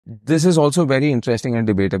this is also very interesting and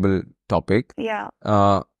debatable topic. Yeah.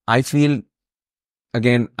 I feel,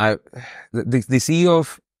 again, the CEO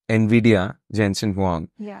of NVIDIA, Jensen Huang,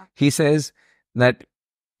 Yeah. he says that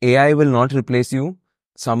AI will not replace you.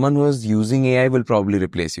 Someone who is using AI will probably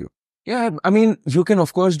replace you. Yeah, I mean, you can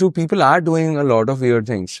of course people are doing a lot of weird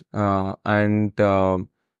things, and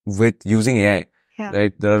with using AI, Yeah.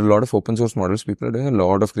 right? There are a lot of open source models. People are doing a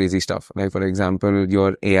lot of crazy stuff. Like, for example,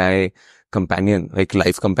 your AI companion, like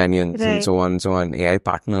life companions and Right. so on, AI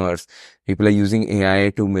partners. People are using AI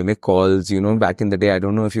to mimic calls. Back in the day, I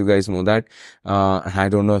don't know if you guys know that. I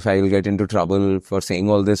don't know if I will get into trouble for saying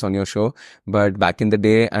all this on your show, but back in the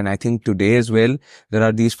day, and I think today as well, there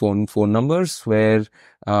are these phone numbers where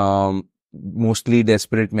mostly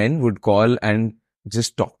desperate men would call and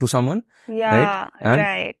just talk to someone. Yeah. And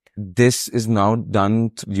Right. this is now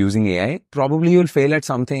done using AI. Probably you'll fail at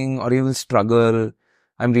something or you will struggle.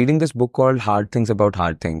 I'm reading this book called Hard Things About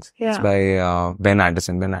Hard Things. It's Yeah. by Ben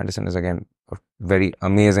Anderson. Ben Anderson is, again, a very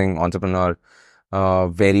amazing entrepreneur,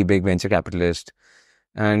 very big venture capitalist.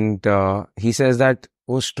 And he says that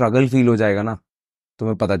वो struggle feel हो जाएगा ना,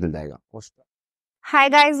 तुम्हें पता चल जाएगा. Hi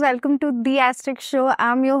guys, welcome to the Astrix show.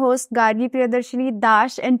 I'm your host Gargi Priyadarshini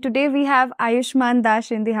Dash, and today we have Ayushman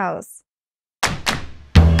Dash in the house.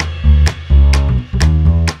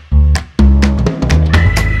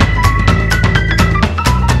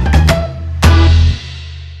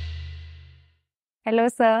 Hello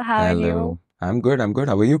sir, how are you? I'm good.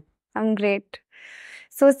 How are you? I'm great.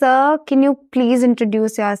 So sir, can you please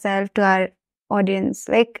introduce yourself to our audience?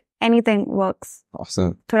 Like anything works.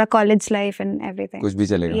 Awesome. Thoda college life and everything. कुछ भी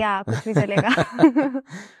चलेगा. Yeah, कुछ भी चलेगा.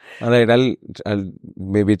 All right, I'll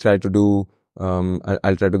maybe try to do,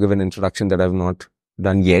 I'll try to give an introduction that I've not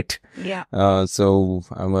done yet. Yeah. So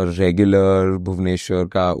I'm a regular Bhubaneswar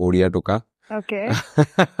ka Odia Toka. Okay.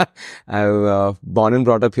 I've born and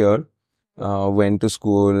brought up here. Went to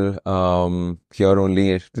school here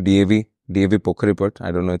only to DAV Pokhariput. I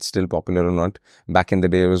don't know it's still popular or not. Back in the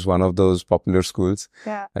day, it was one of those popular schools.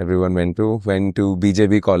 Yeah. Everyone went to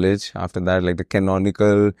BJB college. After that, like the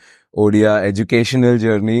canonical Odia educational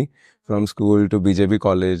journey from school to BJB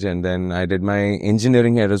college. And then I did my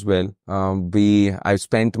engineering here as well. I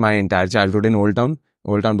spent my entire childhood in Old Town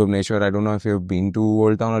Bhubaneswar. I don't know if you've been to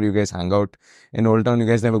Old Town or you guys hang out in Old Town. You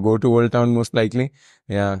guys never go to Old Town, most likely.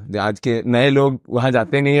 Yeah, आज के नए लोग वहाँ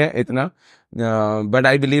जाते नहीं है इतना. But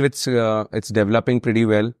I believe it's developing pretty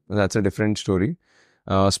well. That's a different story.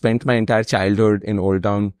 Spent my entire childhood in Old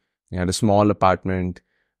Town. We had a small apartment.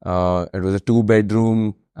 It was a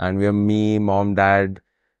 2-bedroom, and we were me, mom, dad,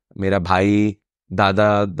 मेरा भाई,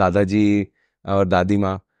 दादाजी और दादी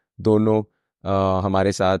माँ दोनों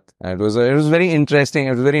हमारे साथ. It was very interesting.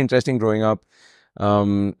 It was very interesting growing up.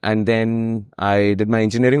 And then I did my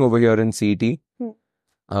engineering over here in CET.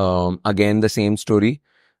 Again, the same story.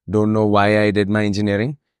 Don't know why I did my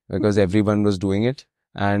engineering, because everyone was doing it.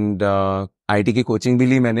 And IT की coaching भी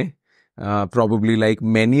ली मैंने, probably like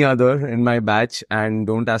many other in my batch. And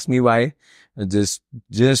don't ask me why, just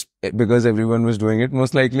because everyone was doing it,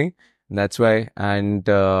 most likely. That's why. And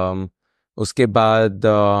उसके बाद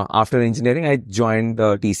after engineering, I joined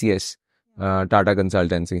TCS, Tata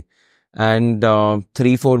Consultancy. And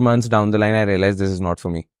 3-4 months down the line, I realized this is not for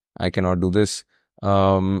me. I cannot do this.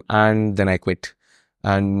 And then I quit.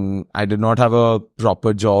 And I did not have a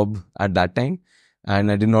proper job at that time.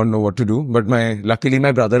 And I did not know what to do. But luckily,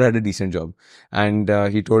 my brother had a decent job. And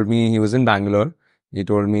he told me, he was in Bangalore. He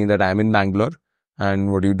told me that I'm in Bangalore.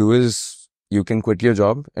 And what you do is, you can quit your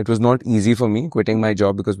job. It was not easy for me quitting my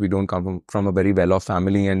job, because we don't come from a very well-off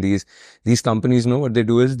family. And these companies, know what they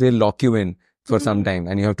do is they lock you in for some time,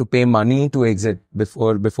 and you have to pay money to exit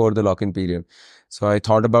before the lock-in period. So I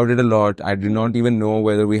thought about it a lot. I did not even know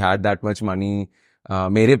whether we had that much money.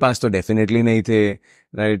 मेरे पास तो definitely नहीं थे,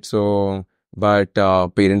 right? So, but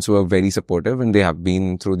parents were very supportive, and they have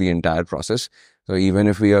been through the entire process. So even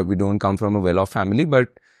if we don't come from a well-off family, but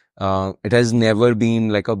it has never been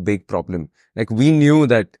like a big problem. Like, we knew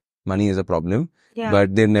that money is a problem,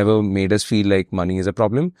 but they never made us feel like money is a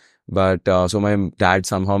problem. But so my dad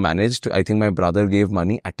somehow managed. I think my brother gave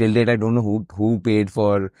money. Till date, I don't know who paid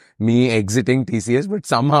for me exiting TCS, but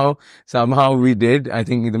somehow we did. I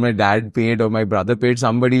think either my dad paid or my brother paid.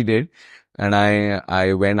 Somebody did, and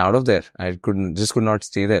I went out of there. I could not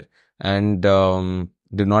stay there, and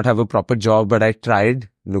did not have a proper job. But I tried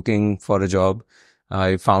looking for a job.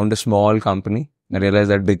 I found a small company. I realized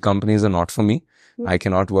that big companies are not for me. I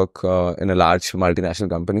cannot work in a large multinational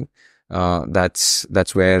company.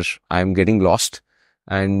 That's where I'm getting lost.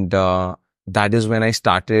 And that is when I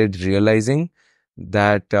started realizing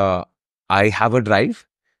that I have a drive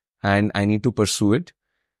and I need to pursue it.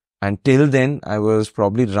 And till then, I was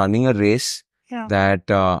probably running a race Yeah.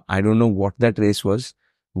 that I don't know what that race was,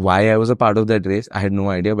 why I was a part of that race. I had no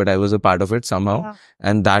idea, but I was a part of it somehow. Yeah.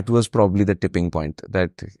 And that was probably the tipping point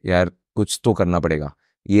that, yaar, kuch to karna padega.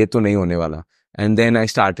 Ye to nahi hone wala. And then I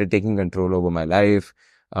started taking control over my life,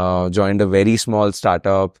 joined a very small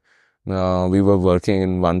startup. We were working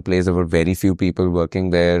in one place. There were very few people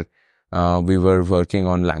working there. We were working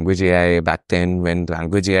on language AI back then when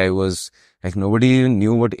language AI was like nobody even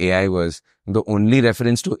knew what AI was. The only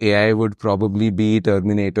reference to AI would probably be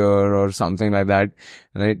Terminator or something like that,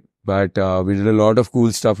 right? But we did a lot of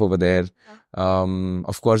cool stuff over there.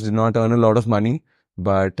 Of course, did not earn a lot of money,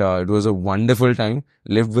 but it was a wonderful time.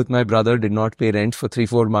 Lived with my brother, did not pay rent for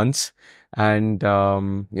 3-4 months. And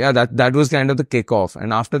yeah, that was kind of the kickoff.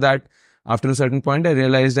 And after that, after a certain point, I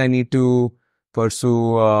realized I need to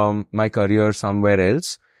pursue my career somewhere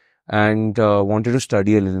else and wanted to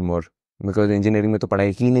study a little more because engineering में तो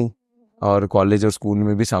पढ़ाई की नहीं और college और school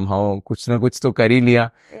में भी somehow कुछ ना कुछ तो कर ही लिया.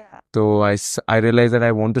 So I realized that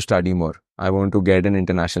I want to study more. I want to get an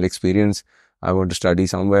international experience. I want to study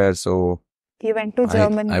somewhere. So You went to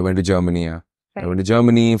Germany. I went to Germany. Yeah. Right. I went to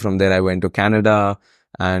Germany. From there, I went to Canada.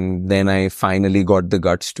 And then I finally got the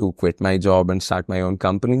guts to quit my job and start my own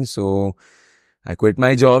company. So I quit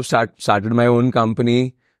my job, started my own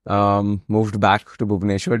company, moved back to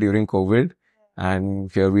Bhubaneswar during COVID.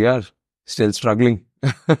 And here we are, still struggling.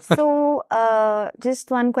 So, just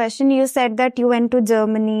one question. You said that you went to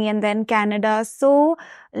Germany and then Canada. So,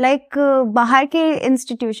 like, bahar ke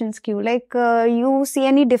institutions क्यों? Like, you see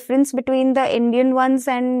any difference between the Indian ones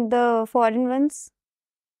and the foreign ones?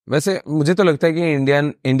 वैसे मुझे तो लगता है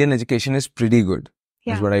कि Indian education is pretty good.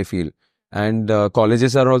 Yeah. Is what I feel. And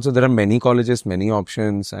colleges are also, there are many colleges, many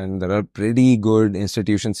options, and there are pretty good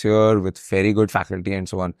institutions here with very good faculty and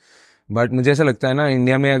so on. But मुझे ऐसा लगता है ना,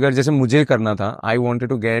 India में अगर जैसे मुझे करना था, I wanted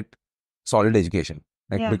to get solid education.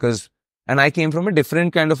 Like, Yeah. because, and I came from a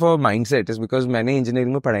different kind of a mindset, is because मैंने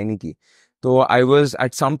engineering में पढ़ाई नहीं की. So I was,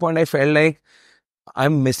 at some point, I felt like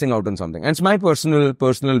I'm missing out on something. And it's my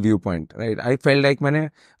personal viewpoint, right? I felt like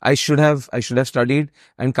I should have studied,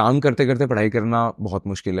 and काम करते करते पढ़ाई करना बहुत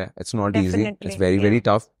मुश्किल है. It's not easy. Definitely, It's very, yeah. very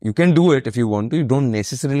tough. You can do it if you want to. You don't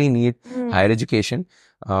necessarily need higher education.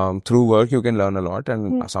 Through work, you can learn a lot.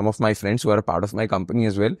 And some of my friends who are a part of my company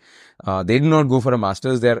as well, they did not go for a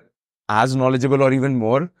master's. They're as knowledgeable or even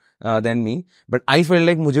more than me. But I felt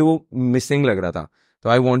like मुझे वो missing लग रहा था. So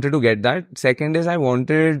I wanted to get that. Second is I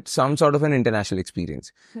wanted some sort of an international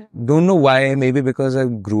experience. Don't know why. Maybe because I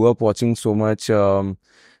grew up watching so much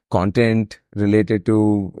content related to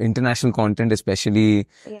international content, especially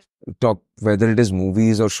talk whether it is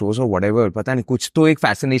movies or shows or whatever. पता नहीं कुछ तो एक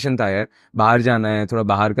fascination था यार. बाहर जाना है, थोड़ा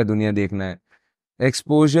बाहर का दुनिया देखना है.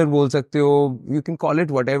 Exposure बोल सकते हो. You can call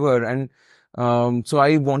it whatever. And so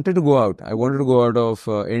I wanted to go out. I wanted to go out of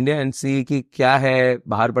India and see कि क्या है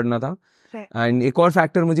बाहर पढ़ना था. एंड एक और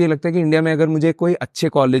फैक्टर मुझे लगता है कि इंडिया में अगर मुझे कोई अच्छे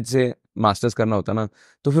कॉलेज से मास्टर्स करना होता ना,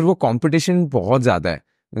 तो फिर वो कंपटीशन बहुत ज्यादा है.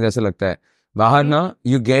 मुझे ऐसा लगता है बाहर ना,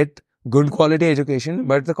 you get good quality education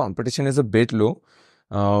but the competition is a bit low.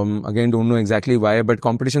 Again don't know exactly why, but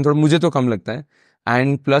competition थोड़ा मुझे तो कम लगता है.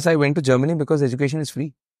 And plus I went to Germany because education is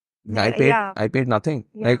free. I paid nothing.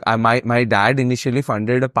 Like my dad initially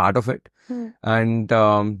funded a part of it. And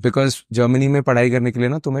because Germany में पढ़ाई करने के लिए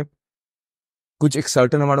ना तुम्हें कुछ एक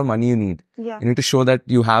certain amount of money you need. Yeah. You need to show that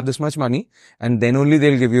you have this much money, and then only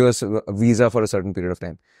they'll give you a visa for a certain period of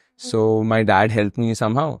time. So my dad helped me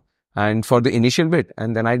somehow, and for the initial bit,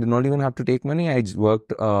 and then I did not even have to take money. I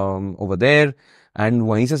worked over there, and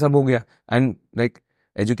वहीं से सब हो गया. And like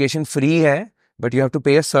education free है, but you have to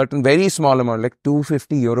pay a certain very small amount, like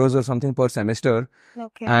 250 euros or something per semester.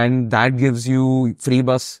 Okay. And that gives you free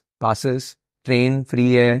bus passes, train free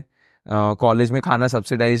है, college में खाना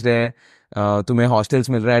subsidized है. तुम्हें hostels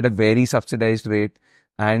मिल रहा है at a very subsidized rate.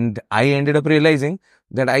 And I ended up realizing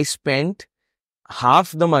that I spent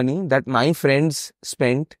half the money that my friends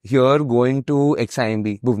spent here going to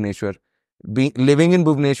XIMB, Bhubaneswar. Living in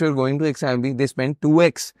Bhubaneswar, going to XIMB, they spent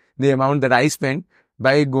 2x the amount that I spent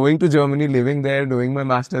by going to Germany, living there, doing my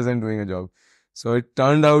masters and doing a job. So it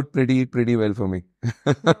turned out pretty well for me.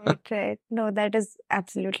 Right. No, that is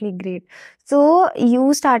absolutely great. So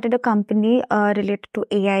you started a company related to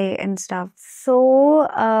AI and stuff. So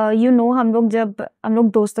हम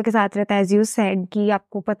लोग दोस्तों के साथ रहते हैं, as you said कि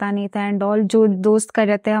आपको पता नहीं था and all, जो दोस्त कर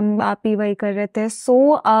रहे थे आप ही वही कर रहे थे.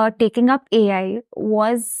 So taking up AI,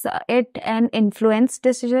 was it an influenced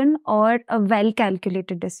decision or a well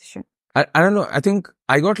calculated decision? I don't know. I think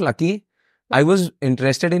I got lucky. I was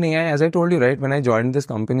interested in AI, as I told you, right? When I joined this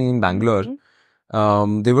company in Bangalore,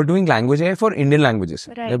 they were doing language AI for Indian languages.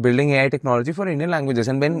 Right. They're building AI technology for Indian languages.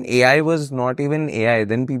 And when AI was not even AI,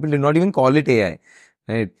 then people did not even call it AI,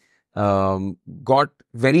 right? Got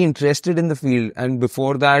very interested in the field. And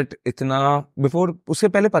before that, before,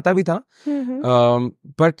 uske pehle pata bhi tha.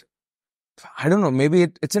 But I don't know, maybe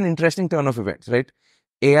it's an interesting turn of events, right?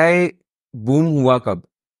 AI boom hua kab?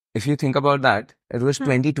 If you think about that, it was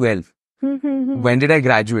 2012. When did I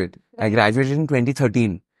graduate? I graduated in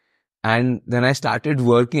 2013. And then I started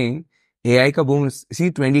working. AI ka boom, see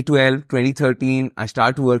 2012, 2013, I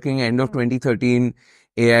started working end of 2013.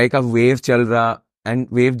 AI ka wave chal raha and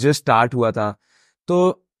wave just start hua tha.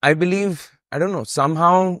 So I believe, I don't know,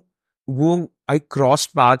 somehow I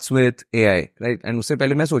crossed paths with AI, right? And usse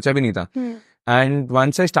pehle main socha bhi nahi tha. And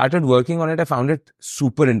once I started working on it, I found it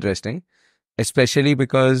super interesting, especially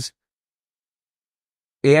because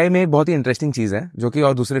AI में एक बहुत ही interesting चीज है जो कि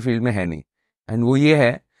और दूसरे field में है नहीं. एंड वो ये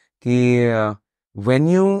है कि when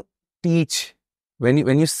you teach,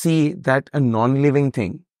 when you see that a non-living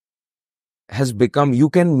thing has become, you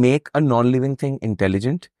can make a non-living thing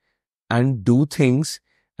intelligent and do things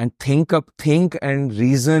and think and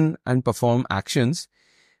reason and perform actions,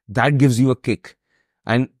 that gives you a kick.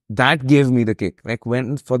 And that gave me the kick. Like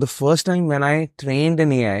for the first time when I trained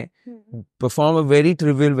an AI, perform a very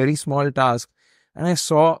trivial, very small task, and I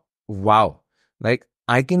saw, wow, like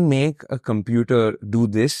I can make a computer do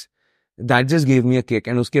this. That just gave me a kick.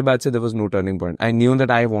 And uske baad se there was no turning point. I knew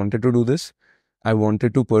that I wanted to do this. I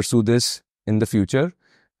wanted to pursue this in the future.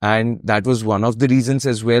 And that was one of the reasons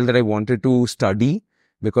as well that I wanted to study,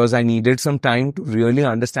 because I needed some time to really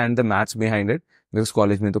understand the maths behind it. Because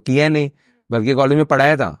college में तो किया नहीं, बल्कि college में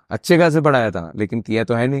पढ़ाया था, अच्छे खासे पढ़ाया था, लेकिन किया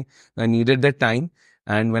तो है नहीं. I needed that time.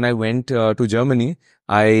 And when I went to Germany,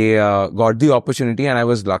 I got the opportunity and I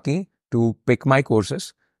was lucky to pick my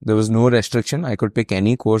courses. There was no restriction. I could pick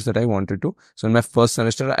any course that I wanted to. So in my first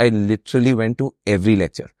semester, I literally went to every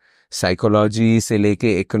lecture. Psychology se leke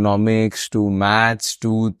economics to maths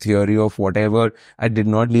to theory of whatever. I did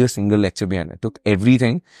not leave a single lecture behind. I took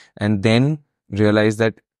everything and then realized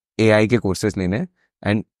that AI ke courses lene hain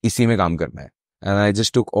and isi mein kaam karna hai. And I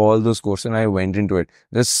just took all those courses and I went into it.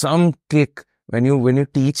 There's some kick when you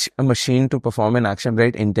teach a machine to perform an action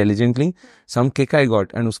right intelligently, some kick I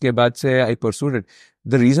got, and uske baad se I pursued it.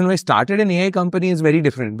 The reason why I started an AI company is very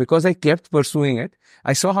different, because I kept pursuing it.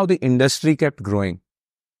 I saw how the industry kept growing.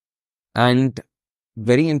 And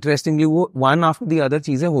very interestingly, one after the other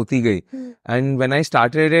cheezein hoti gayi. And when I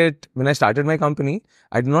started my company,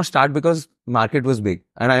 I did not start because market was big.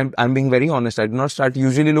 And I'm being very honest. I did not start.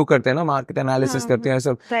 Usually लोग करते हैं ना, market analysis करते हैं,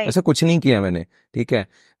 ऐसा कुछ नहीं किया मैंने, ठीक है.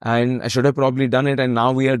 And I should have probably done it, and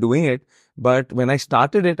now we are doing it. But when I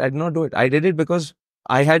started it, I did not do it. I did it because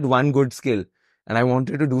I had one good skill and I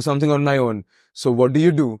wanted to do something on my own. So what do?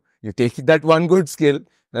 You take that one good skill,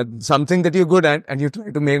 that's something that you're good at, and you try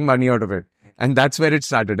to make money out of it. And that's where it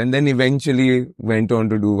started. And then eventually went on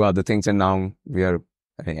to do other things. And now we are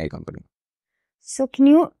an AI company. So can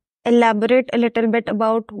you elaborate a little bit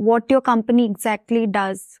about what your company exactly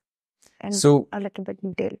does? And so a little bit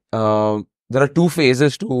detail. There are two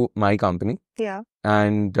phases to my company. Yeah.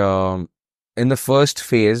 And in the first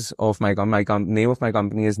phase of my name of my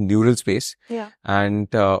company is Neural Space. Yeah. And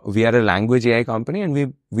we are a language AI company,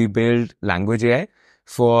 and we build language AI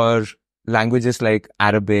for languages like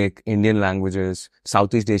Arabic, Indian languages,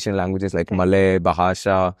 Southeast Asian languages like Malay,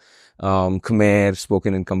 Bahasa, Khmer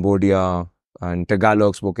spoken in Cambodia, and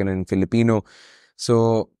Tagalog spoken in Filipino.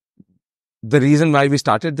 So the reason why we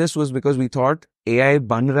started this was because we thought AI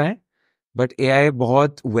ban raha hai, but AI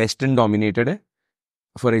बहुत Western dominated hai.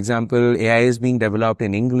 For example, AI is being developed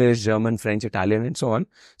in English, German, French, Italian, and so on.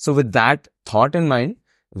 So with that thought in mind,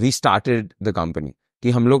 we started the company.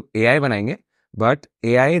 कि हम लोग AI बनाएंगे, but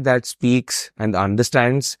AI that speaks and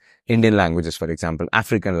understands Indian languages, for example,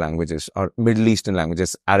 African languages or Middle Eastern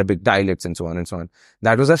languages, Arabic dialects, and so on and so on.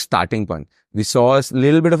 That was our starting point. We saw a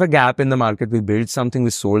little bit of a gap in the market. We built something.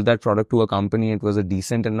 We sold that product to a company. It was a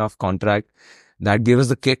decent enough contract. That gave me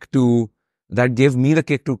the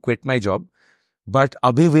kick to quit my job. But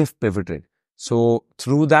abhi we've pivoted. So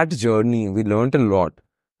through that journey, we learned a lot.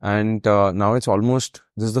 And now this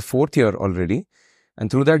is the 4th year already. And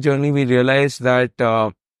through that journey, we realized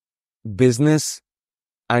that business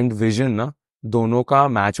and vision na dono ka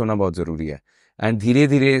match hona bahut zaruri hai. And dheere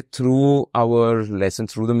dheere through our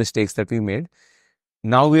lessons, through the mistakes that we made,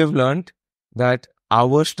 now we have learned that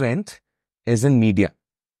our strength is in media.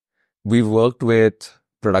 We've worked with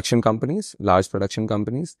production companies, large production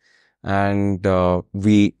companies, and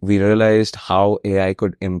we realized how AI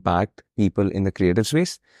could impact people in the creative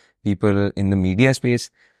space, people in the media space,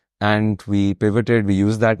 and we pivoted. We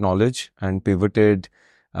used that knowledge and pivoted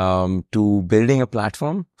to building a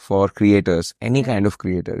platform for creators, any kind of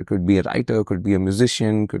creator. It could be a writer, could be a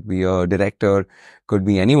musician, could be a director, could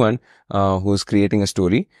be anyone who's creating a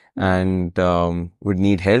story and would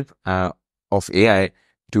need help of AI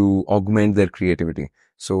to augment their creativity.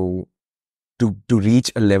 So to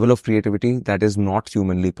reach a level of creativity that is not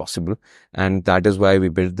humanly possible. And that is why we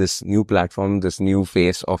built this new platform, this new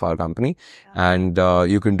face of our company. And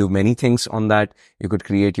you can do many things on that. You could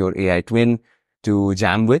create your AI twin to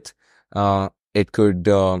jam with. It could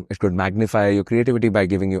magnify your creativity by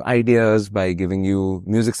giving you ideas, by giving you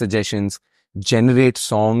music suggestions, generate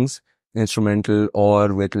songs, instrumental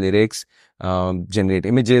or with lyrics, generate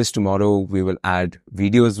images. Tomorrow we will add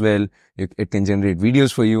video as well. It can generate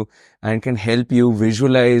videos for you and can help you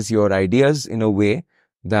visualize your ideas in a way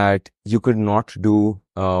that you could not do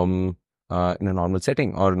in a normal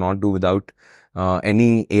setting or not do without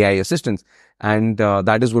any AI assistance. And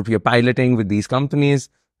that is what we are piloting with these companies.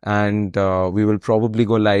 And we will probably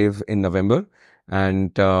go live in November.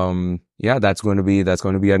 And yeah, that's going to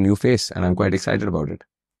be our new face, and I'm quite excited about it.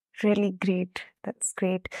 Really great. That's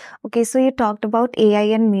great. Okay, so you talked about AI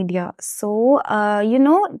and media. So,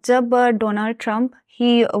 जब Donald Trump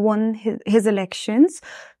he won his elections,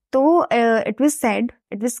 so it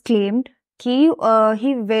was claimed he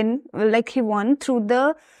won through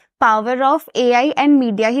the power of AI and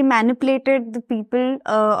media. He manipulated the people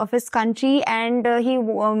of his country, and he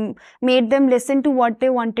made them listen to what they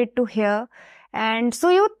wanted to hear. And so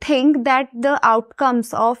you think that the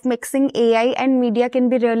outcomes of mixing AI and media can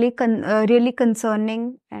be really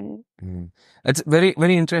concerning? And it's a very,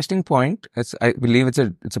 very interesting point. I believe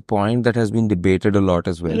it's a point that has been debated a lot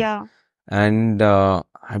as well. yeah, And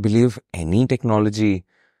I believe any technology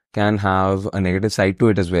can have a negative side to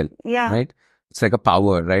it as well. yeah, Right? It's like a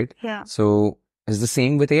power, right? yeah, So it's the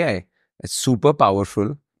same with AI. It's super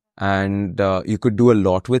powerful, and you could do a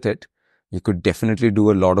lot with it. You could definitely do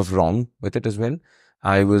a lot of wrong with it as well.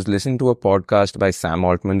 I was listening to a podcast by Sam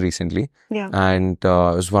Altman recently, yeah, and it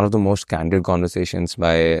was one of the most candid conversations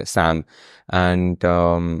by Sam. And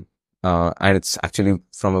it's actually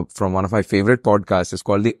from one of my favorite podcasts. It's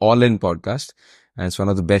called the All In Podcast, and it's one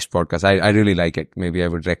of the best podcasts. I really like it. Maybe I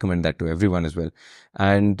would recommend that to everyone as well.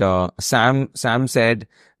 And Sam said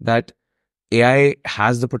that AI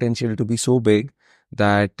has the potential to be so big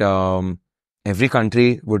that every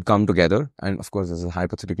country would come together. And of course, this is a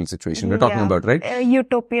hypothetical situation we're talking about, right?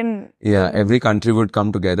 Utopian. Yeah, every country would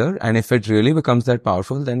come together. And if it really becomes that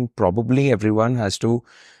powerful, then probably everyone has to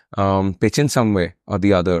pitch in some way or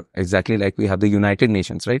the other, exactly like we have the United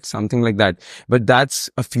Nations, right? Something like that. But that's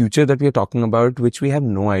a future that we are talking about, which we have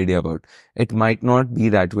no idea about. It might not be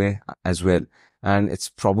that way as well. And it's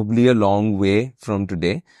probably a long way from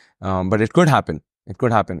today. But it could happen. It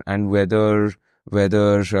could happen. And whether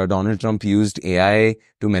Donald Trump used AI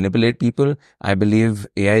to manipulate people, I believe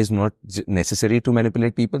AI is not necessary to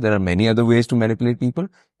manipulate people. There are many other ways to manipulate people.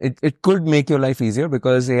 It could make your life easier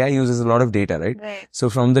because AI uses a lot of data, right? So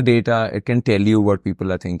from the data, it can tell you what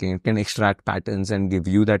people are thinking. It can extract patterns and give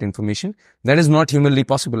you that information. That is not humanly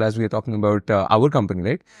possible, as we are talking about our company,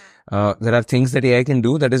 right? There are things that AI can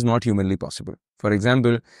do that is not humanly possible. For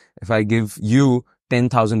example, if I give you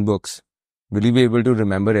 10,000 books, will you be able to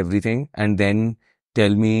remember everything and then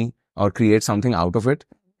tell me or create something out of it?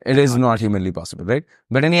 It is not humanly possible, right?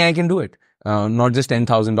 But an AI can do it. Not just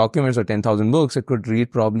 10,000 documents or 10,000 books. It could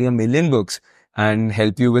read probably 1,000,000 books and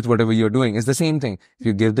help you with whatever you're doing. It's the same thing. If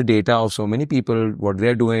you give the data of so many people, what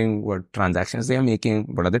they're doing, what transactions they are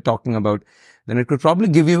making, what are they talking about, then it could probably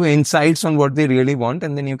give you insights on what they really want,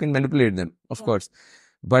 and then you can manipulate them, of course.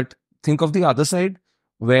 But think of the other side,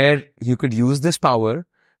 where you could use this power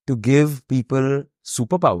to give people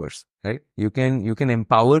superpowers, right? You can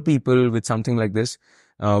empower people with something like this,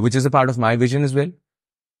 which is a part of my vision as well,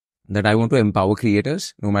 that I want to empower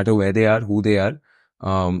creators, no matter where they are, who they are.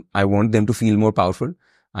 I want them to feel more powerful.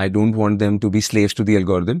 I don't want them to be slaves to the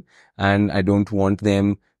algorithm, and I don't want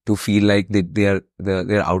them to feel like they're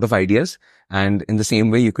out of ideas. And in the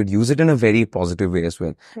same way, you could use it in a very positive way as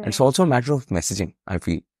well. And it's also a matter of messaging, I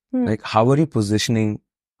feel. Like, how are you positioning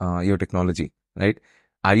your technology, right?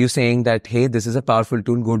 Are you saying that, hey, this is a powerful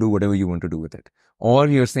tool, go do whatever you want to do with it? Or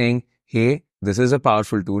you're saying, hey, this is a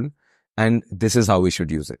powerful tool and this is how we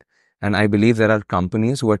should use it. And I believe there are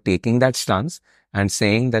companies who are taking that stance and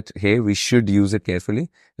saying that, hey, we should use it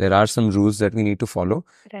carefully. There are some rules that we need to follow.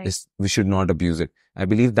 Right. We should not abuse it. I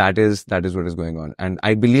believe that is what is going on. And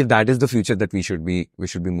I believe that is the future that we should be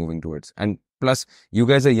moving towards. And plus, you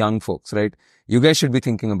guys are young folks, right? You guys should be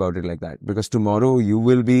thinking about it like that, because tomorrow you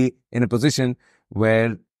will be in a position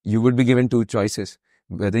where you would be given two choices.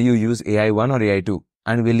 whether you use AI 1 or AI 2.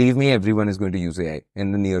 And believe me, everyone is going to use AI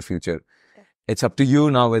in the near future. It's up to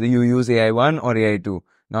you now whether you use AI 1 or AI 2.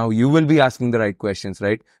 Now you will be asking the right questions,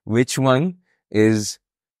 right? Which one is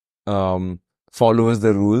follows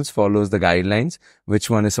the rules, follows the guidelines, which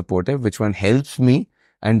one is supportive, which one helps me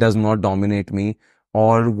and does not dominate me,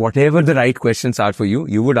 or whatever the right questions are for you,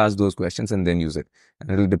 you would ask those questions and then use it. And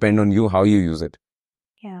it'll depend on you how you use it.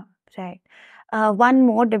 Yeah, right. One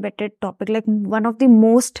more debated topic, like one of the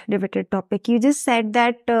most debated topic. You just said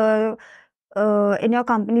that in your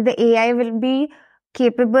company, the AI will be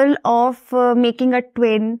capable of making a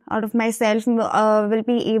twin out of myself, will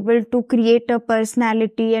be able to create a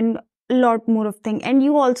personality and a lot more of things. And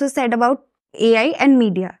you also said about AI and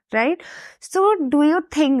media, right? So do you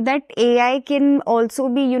think that AI can also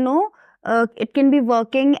be, it can be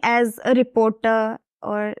working as a reporter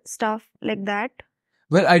or stuff like that?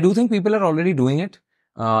 Well, I do think people are already doing it.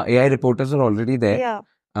 AI reporters are already there.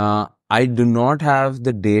 Yeah. I do not have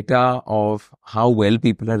the data of how well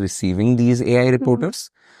people are receiving these AI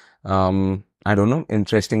reporters. I don't know.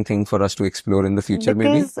 Interesting thing for us to explore in the future,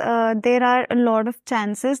 maybe. Because there are a lot of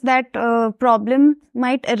chances that problem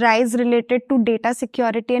might arise related to data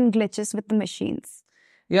security and glitches with the machines.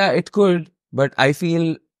 Yeah, it could, but I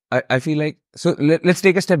feel like, so let's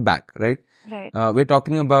take a step back, right? Right. We're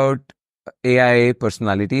talking about AI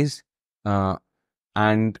personalities,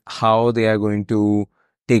 and how they are going to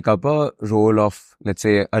take up a role of, let's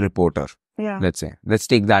say, a reporter. Yeah. Let's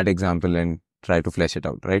take that example and try to flesh it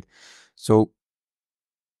out, right? So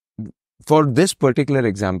for this particular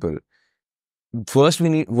example, first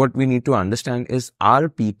what we need to understand is, are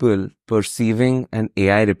people perceiving an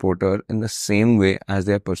AI reporter in the same way as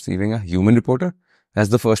they are perceiving a human reporter? That's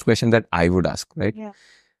the first question that I would ask, right? Yeah.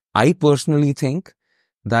 I personally think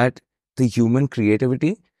that the human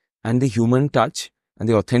creativity and the human touch and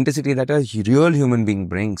the authenticity that a real human being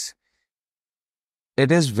brings,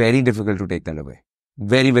 it is very difficult to take that away.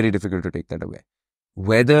 Very, very difficult to take that away.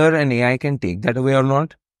 Whether an AI can take that away or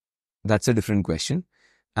not, that's a different question.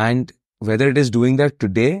 And whether it is doing that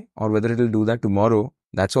today or whether it will do that tomorrow,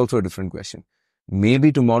 that's also a different question.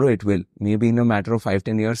 Maybe tomorrow it will. Maybe in a matter of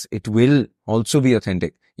 5-10 years, it will also be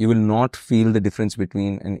authentic. You will not feel the difference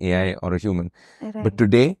between an AI or a human. Right. But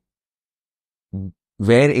today,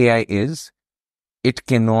 where AI is, it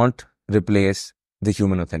cannot replace the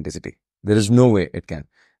human authenticity. There is no way it can.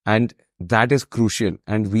 And that is crucial.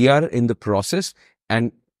 And we are in the process.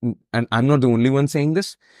 And I'm not the only one saying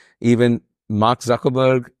this. Even Mark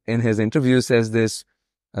Zuckerberg in his interview says this,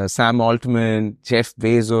 Sam Altman, Jeff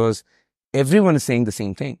Bezos, everyone is saying the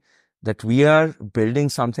same thing, that we are building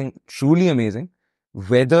something truly amazing.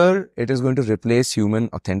 Whether it is going to replace human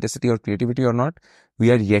authenticity or creativity or not,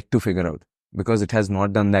 we are yet to figure out, because it has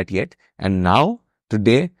not done that yet. And now,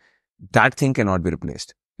 today, that thing cannot be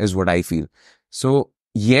replaced, is what I feel. So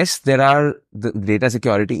yes, there are the data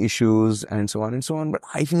security issues and so on, but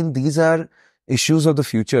I feel these are issues of the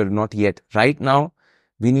future, not yet. Right now,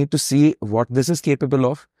 we need to see what this is capable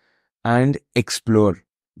of and explore.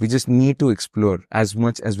 We just need to explore as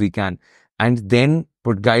much as we can, and then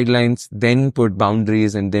put guidelines, then put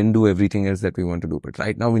boundaries, and then do everything else that we want to do. But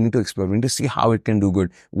right now, we need to explore. We need to see how it can do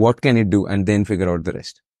good, what can it do, and then figure out the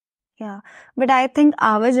rest. Yeah, but I think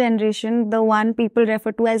our generation, the one people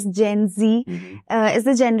refer to as Gen Z, is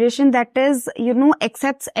the generation that is,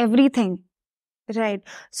 accepts everything. Right.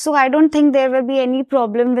 So I don't think there will be any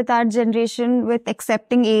problem with our generation with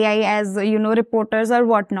accepting AI as, reporters or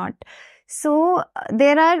whatnot. So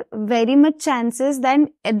there are very much chances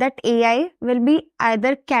then that AI will be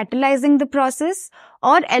either catalyzing the process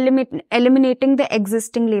or eliminating the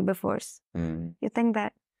existing labor force. You think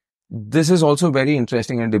that? This is also a very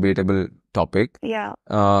interesting and debatable topic. Yeah.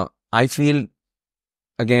 I feel,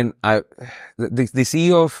 again, the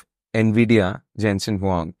CEO of NVIDIA, Jensen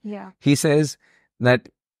Huang, Yeah. he says that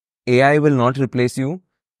AI will not replace you.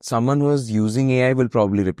 Someone who is using AI will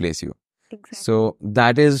probably replace you. Exactly. So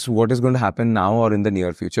that is what is going to happen now or in the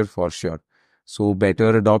near future for sure. So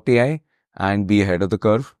better adopt AI and be ahead of the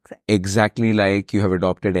curve, exactly like you have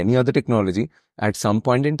adopted any other technology. At some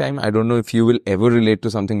point in time, I don't know if you will ever relate to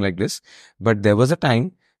something like this, but there was a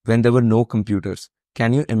time when there were no computers.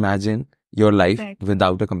 Can you imagine your life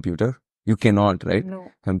without a computer? You cannot, right? No.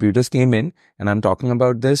 Computers came in, and I'm talking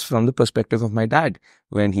about this from the perspective of my dad.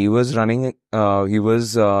 When he was running, he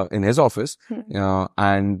was in his office,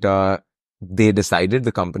 and the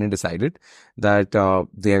company decided that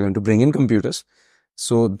they are going to bring in computers.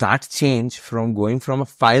 So that change from going from a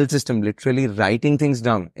file system, literally writing things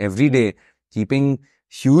down every day, keeping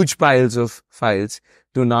huge piles of files,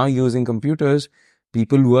 to now using computers,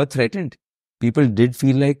 people were threatened. people did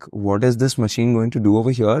feel like, what is this machine going to do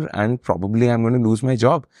over here? And probably I'm going to lose my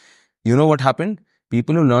job. You know what happened?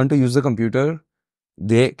 People who learned to use the computer,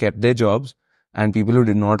 they kept their jobs, and people who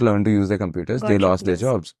did not learn to use their computers, they lost their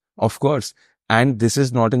jobs. Of course. And this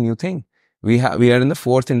is not a new thing. We are in the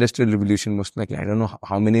fourth industrial revolution, most likely. I don't know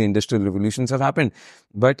how many industrial revolutions have happened,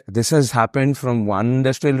 but this has happened from one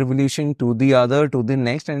industrial revolution to the other, to the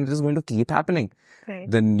next, and it is going to keep happening. Right.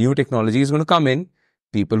 The new technology is going to come in.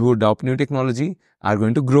 People who adopt new technology are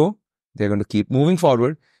going to grow. They're going to keep moving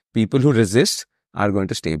forward. People who resist are going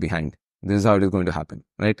to stay behind. This is how it is going to happen,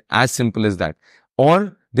 right? As simple as that.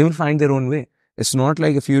 Or they will find their own way. It's not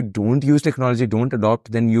like if you don't use technology, don't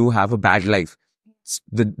adopt, then you have a bad life.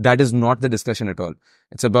 That is not the discussion at all.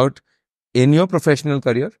 It's about, in your professional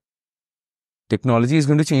career, technology is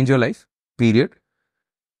going to change your life, period.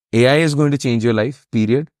 AI is going to change your life,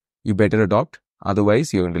 period. You better adopt.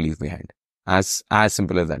 Otherwise, you're going to leave behind. As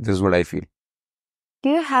simple as that. This is what I feel. Do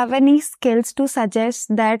you have any skills to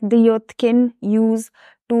suggest that the youth can use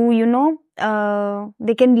to,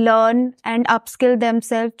 they can learn and upskill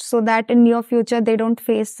themselves so that in near future they don't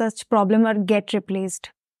face such problem or get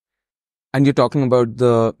replaced? And you're talking about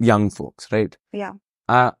the young folks, right? Yeah.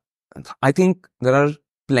 I think there are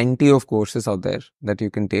plenty of courses out there that you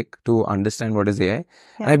can take to understand what is AI. Yeah.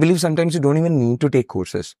 And I believe sometimes you don't even need to take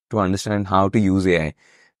courses to understand how to use AI.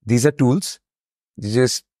 These are tools. You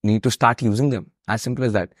just need to start using them. As simple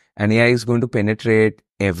as that. And AI is going to penetrate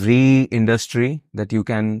every industry that you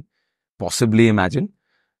can possibly imagine.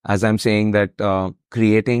 As I'm saying that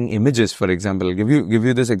creating images, for example, I'll give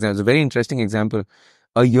you this example. It's a very interesting example.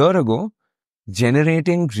 A year ago,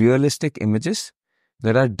 generating realistic images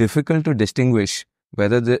that are difficult to distinguish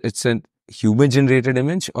whether it's a human-generated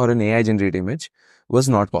image or an AI-generated image was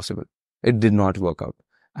not possible. It did not work out.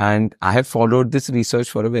 And I have followed this research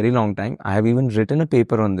for a very long time. I have even written a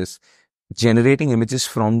paper on this, generating images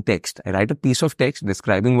from text. I write a piece of text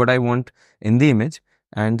describing what I want in the image,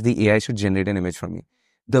 and the AI should generate an image for me.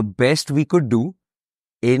 The best we could do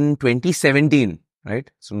in 2017, right?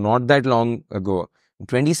 So not that long ago, in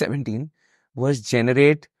 2017, was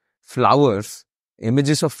generate flowers,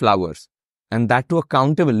 images of flowers, and that to a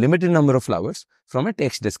countable, limited number of flowers from a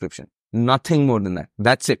text description. Nothing more than that.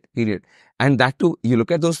 That's it, period. And that too, you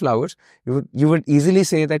look at those flowers, you would easily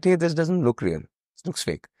say that, hey, this doesn't look real. It looks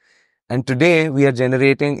fake. And today we are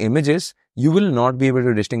generating images. You will not be able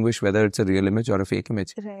to distinguish whether it's a real image or a fake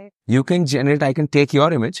image. Right. You can generate, I can take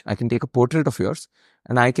your image, I can take a portrait of yours,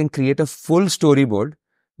 and I can create a full storyboard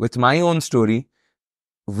with my own story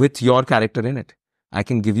with your character in it. I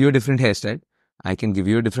can give you a different hairstyle. I can give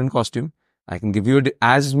you a different costume. I can give you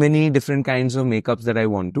as many different kinds of makeups that I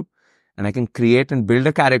want to. And I can create and build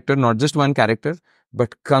a character, not just one character,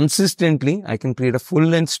 but consistently I can create a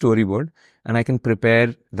full-length storyboard and I can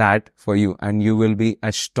prepare that for you. And you will be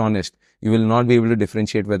astonished. You will not be able to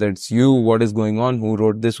differentiate whether it's you, what is going on, who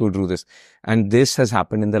wrote this, who drew this. And this has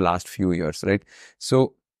happened in the last few years, right?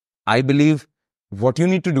 So I believe what you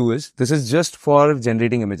need to do is, this is just for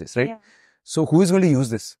generating images, right? Yeah. So who is going to use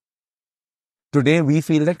this? Today, we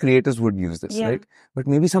feel that creators would use this, Yeah. right? But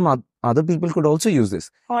maybe some other people could also use this.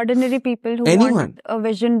 Ordinary people who Anyone. want a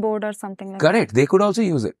vision board or something like that. Correct. They could also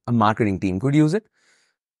use it. A marketing team could use it.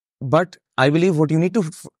 But I believe what you need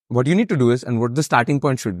to do is, and what the starting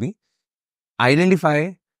point should be,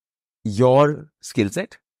 identify your skill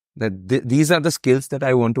set, that these are the skills that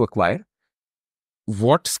I want to acquire.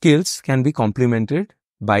 What skills can be complemented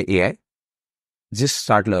by AI? Just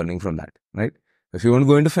start learning from that, right? If you want to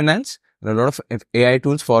go into finance, there are a lot of AI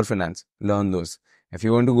tools for finance. Learn those. If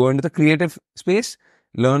you want to go into the creative space,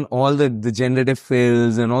 learn all the generative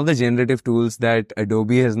fills and all the generative tools that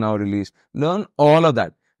Adobe has now released. Learn all of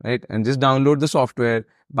that, right? And just download the software,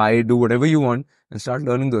 buy it, do whatever you want, and start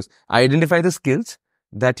learning those. Identify the skills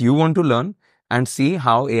that you want to learn and see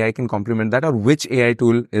how AI can complement that, or which AI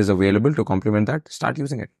tool is available to complement that. Start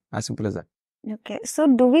using it. As simple as that. Okay. So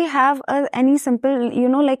do we have any simple,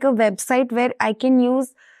 like a website where I can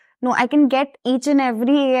get each and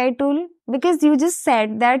every AI tool? Because you just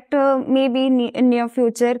said that maybe in near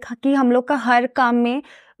future कि हम लोग का हर काम में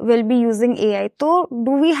will be using AI. So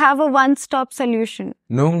do we have a one-stop solution?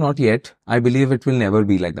 No, not yet. I believe it will never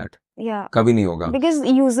be like that. Yeah. कभी नहीं होगा. Because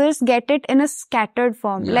users get it in a scattered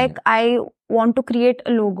form. Yeah, like I want to create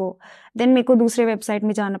a logo. Then मेरे को दूसरे website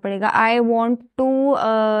में जाना पड़ेगा. I want to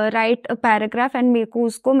write a paragraph and मेरे को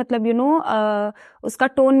उसको मतलब उसका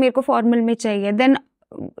टोन मेरे को फॉर्मल में चाहिए. Then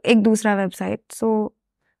एक दूसरा website. So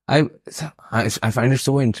I find it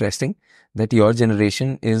so interesting that your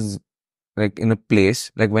generation is like in a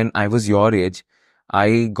place, like when I was your age,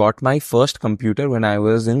 I got my first computer when I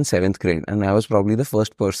was in 7th grade, and I was probably the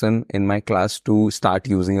first person in my class to start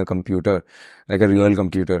using a computer, like a real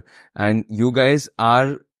computer. And you guys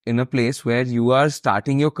are in a place where you are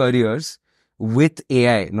starting your careers with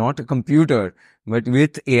AI, not a computer, but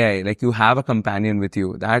with AI. Like you have a companion with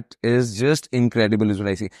you. That is just incredible, is what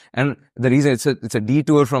I see. And the reason it's a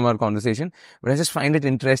detour from our conversation, but I just find it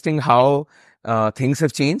interesting how things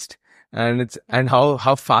have changed, and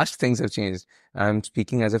how fast things have changed. I'm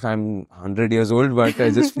speaking as if I'm 100 years old, but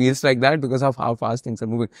it just feels like that because of how fast things are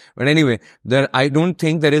moving. But anyway, I don't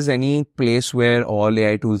think there is any place where all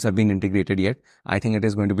AI tools have been integrated yet. I think it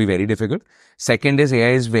is going to be very difficult. Second is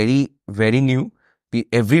AI is very, very new.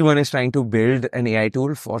 Everyone is trying to build an AI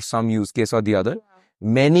tool for some use case or the other.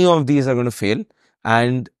 Many of these are going to fail.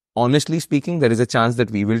 And honestly speaking, there is a chance that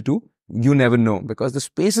we will too. You never know because the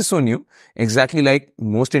space is so new. Exactly like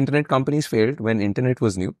most internet companies failed when internet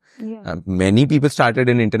was new. Many people started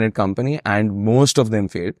an internet company and most of them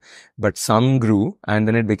failed, but some grew and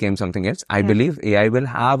then it became something else. I believe AI will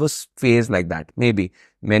have a phase like that. Maybe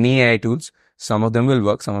many AI tools, some of them will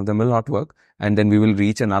work, some of them will not work. And then we will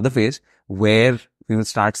reach another phase where we will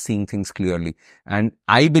start seeing things clearly. And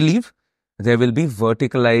I believe there will be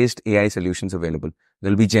verticalized AI solutions available.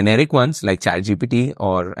 There'll be generic ones like ChatGPT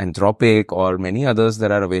or Anthropic or many others that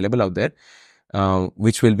are available out there,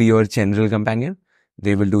 which will be your general companion.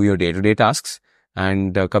 They will do your day-to-day tasks.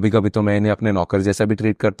 And कभी-कभी तो मैं इन्हें अपने नौकर जैसा भी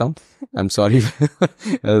treat करता हूँ. I'm sorry.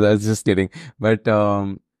 That's just kidding. But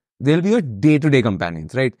they'll be your day-to-day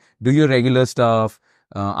companions, right? Do your regular stuff,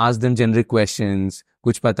 ask them generic questions.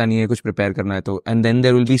 कुछ पता नहीं है, कुछ prepare करना है तो. And then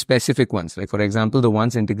there will be specific ones. Like for example, the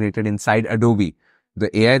ones integrated inside Adobe. The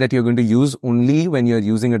AI that you're going to use only when you're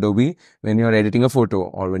using Adobe, when you're editing a photo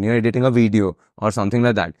or when you're editing a video or something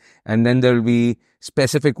like that. And then there will be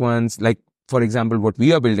specific ones like, for example, what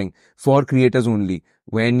we are building for creators only.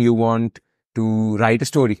 When you want to write a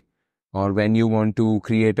story or when you want to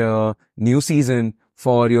create a new season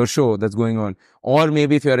for your show that's going on. Or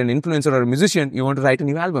maybe if you're an influencer or a musician, you want to write a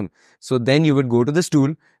new album. So then you would go to this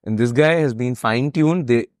tool and this guy has been fine-tuned.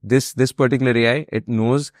 This particular AI, it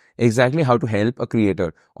knows exactly how to help a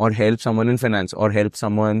creator or help someone in finance or help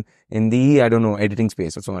someone in the, I don't know, editing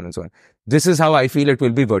space or so on and so on. This is how I feel it will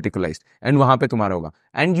be verticalized. And wahan pe tumhara hoga.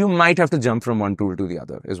 And you might have to jump from one tool to the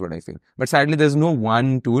other is what I feel. But sadly, there's no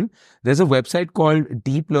one tool. There's a website called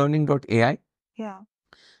deeplearning.ai.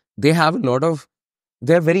 They have a lot of,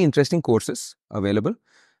 they have very interesting courses available.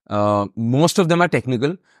 Most of them are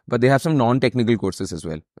technical, but they have some non-technical courses as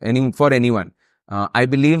well. For anyone. I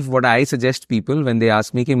believe what I suggest people when they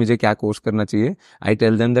ask me कि मुझे क्या course करना चाहिए, I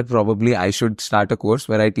tell them that probably I should start a course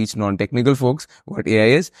where I teach non-technical folks what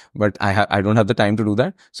AI is, but I don't have the time to do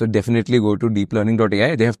that. So definitely go to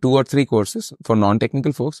deeplearning.ai. They have 2 or 3 courses for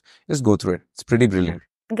non-technical folks. Just go through it. It's pretty brilliant.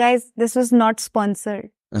 Guys, this was not sponsored.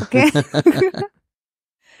 Okay.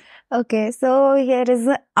 Okay, so here is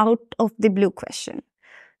a out of the blue question.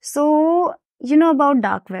 So, you know about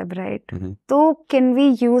dark web, right? So, can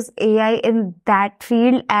we use AI in that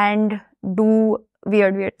field and do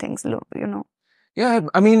weird things, you know? Yeah,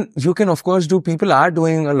 I mean, you can of course do, people are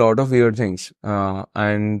doing a lot of weird things,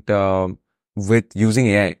 and with using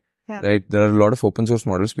AI, right? There are a lot of open source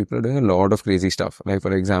models. People are doing a lot of crazy stuff. Like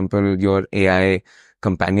for example, your AI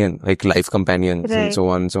companion, like life companions and so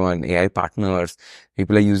on and so on, AI partners.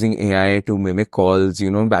 People are using AI to mimic calls, you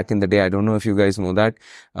know, back in the day. I don't know if you guys know that.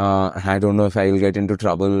 I don't know if I will get into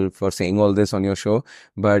trouble for saying all this on your show,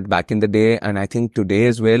 but back in the day, and I think today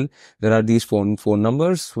as well, there are these phone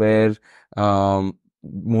numbers where,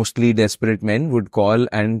 mostly desperate men would call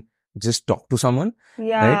and just talk to someone.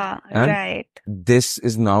 Right. This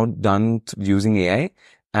is now done using AI.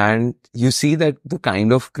 And you see that the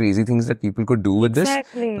kind of crazy things that people could do with this,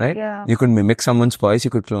 right? Yeah. You could mimic someone's voice. You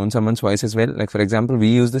could clone someone's voice as well. Like, for example, we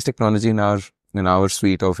use this technology in our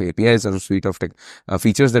suite of APIs or suite of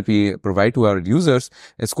features that we provide to our users.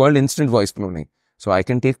 It's called instant voice cloning. So I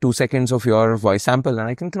can take 2 seconds of your voice sample and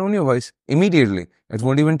I can clone your voice immediately. It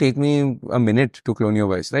won't even take me a minute to clone your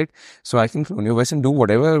voice, right? So I can clone your voice and do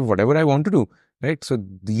whatever I want to do, right? So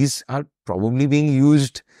these are probably being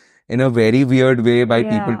used in a very weird way by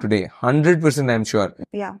people today. 100% I'm sure.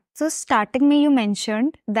 Yeah. So starting me, you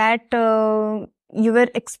mentioned that you were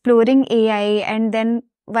exploring AI and then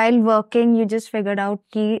while working, you just figured out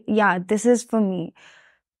ki, yeah, this is for me.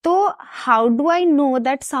 So how do I know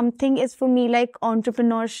that something is for me, like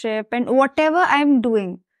entrepreneurship and whatever I'm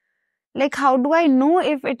doing? Like, how do I know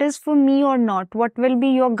if it is for me or not? What will be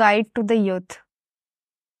your guide to the youth?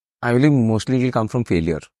 I believe mostly it will come from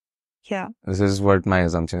failure. Yeah. This is what my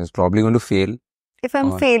assumption is. Probably going to fail. If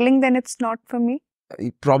I'm failing, then it's not for me.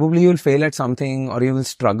 probably you'll fail at something or you will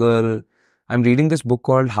struggle. I'm reading this book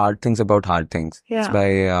called Hard Things About Hard Things. It's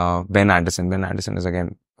by Ben Anderson. Ben Anderson is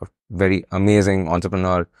again a very amazing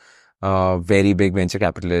entrepreneur, very big venture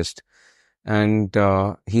capitalist. And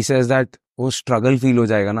he says that वो struggle feel हो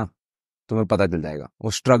जाएगा ना, तुम्हें पता चल जाएगा.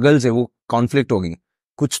 वो struggle से वो conflict होगी.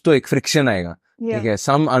 कुछ तो एक friction आएगा. ठीक है,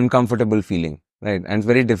 some uncomfortable feeling, right? And it's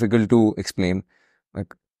very difficult to explain.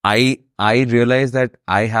 Like I realize that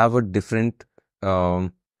I have a different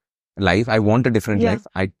life. I want a different life.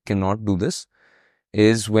 I cannot do this.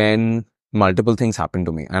 Is when multiple things happen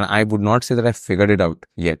to me, and I would not say that I figured it out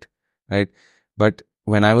yet, right? But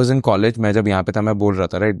when I was in college, मैं जब यहाँ पे था मैं बोल रहा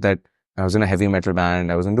था, right, that I was in a heavy metal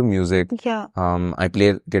band. I was into music. I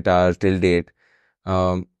play guitar till date.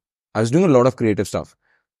 I was doing a lot of creative stuff,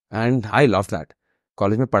 and I loved that.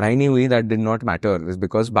 College में पढ़ाई नहीं हुई, that did not matter. It's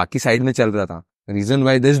because बाकी side में चल रहा था. The reason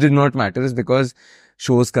why this did not matter is because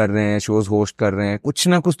shows कर रहे हैं, shows host कर रहे हैं, कुछ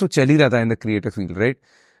ना कुछ तो चल ही रहा था in the creative field, right?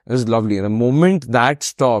 It was lovely. The moment that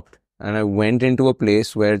stopped and I went into a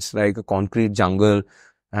place where it's like a concrete jungle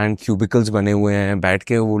and cubicles बने हुए हैं, बैठ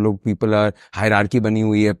के वो लोग, people are, hierarchy बनी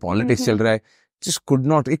हुई है, politics चल रहा है, just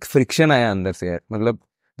could not, एक friction आया अंदर से यार, मतलब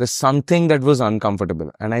there's something that was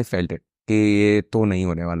uncomfortable and I felt it कि ये तो नहीं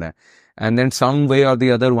होने वाला है. And then some way or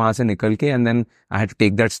the other वहां से निकल के, and then I had to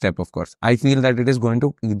take that step, of course. I feel that it is going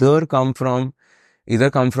to either come from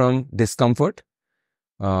discomfort,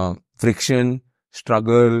 friction,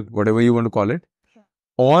 struggle, whatever you want to call it,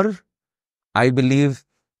 or I believe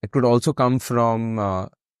it could also come from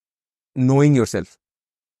knowing yourself.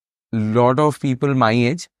 A lot of people my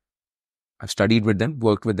age, I've studied with them,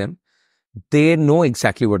 worked with them, they know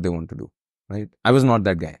exactly what they want to do, right? I was not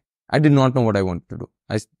that guy. I did not know what I wanted to do.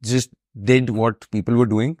 I just did what people were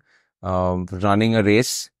doing, running a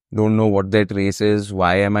race, don't know what that race is,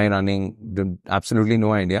 why am I running, absolutely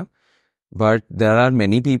no idea. But there are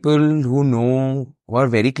many people who are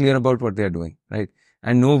very clear about what they are doing, right?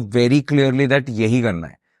 And know very clearly that यही करना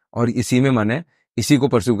है और इसी में मन है, इसी को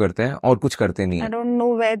pursue करते हैं और कुछ करते नहीं है. I don't know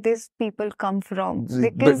where these people come from.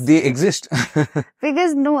 But they exist.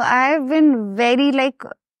 Because no, I've been very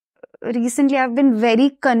recently I've been very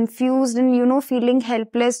confused and feeling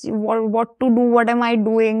helpless. What to do? What am I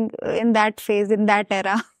doing in that phase, in that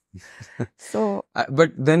era? So,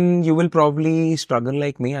 but then you will probably struggle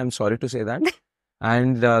like me. I'm sorry to say that.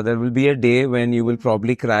 And there will be a day when you will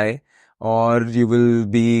probably cry, or you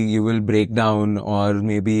will break down, or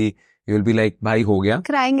maybe you will be like, "Bhai, ho gaya."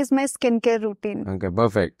 Crying is my skincare routine. Okay,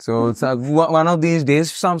 perfect. So, one of these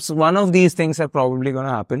days, one of these things are probably going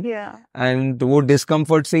to happen. Yeah. And वो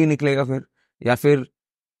discomfort से ही निकलेगा फिर, या फिर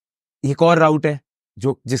एक और route है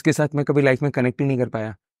जिसके साथ मैं कभी life में connect ही नहीं कर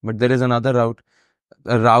पाया. But there is another route.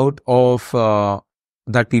 A route of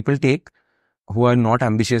that people take who are not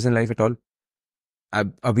ambitious in life at all.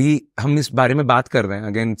 अभी हम इस बारे में बात कर रहे हैं.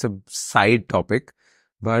 Again, it's a side topic,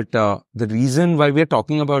 but the reason why we are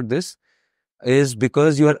talking about this is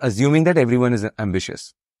because you are assuming that everyone is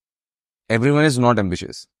ambitious. Everyone is not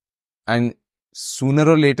ambitious, and sooner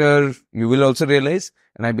or later you will also realize,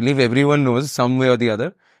 and I believe everyone knows some way or the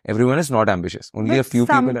other, everyone is not ambitious. Only a few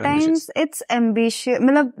people are ambitious. Sometimes it's ambitious.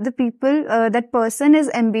 The people, that person is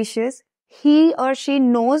ambitious. He or she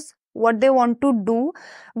knows what they want to do,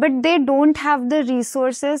 but they don't have the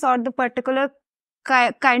resources or the particular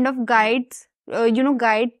kind of guides,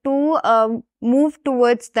 guide to move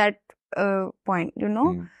towards that point,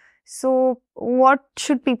 So what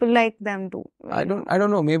should people like them do? I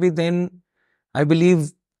don't know. Maybe then, I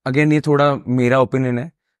believe, again, ये थोड़ा मेरा opinion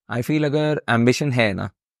है. I feel अगर ambition है ना,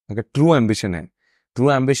 अगर true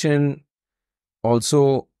ambition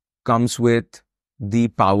also comes with the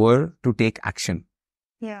power to take action.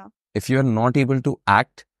 Yeah. If you are not able to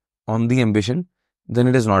act on the ambition, then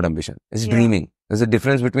it is not ambition. It's dreaming. There's a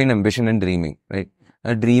difference between ambition and dreaming, right?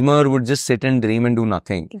 A dreamer would just sit and dream and do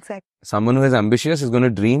nothing. Exactly. Someone who is ambitious is going to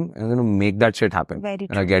dream and going to make that shit happen. Very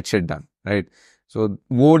true. And get shit done, right? So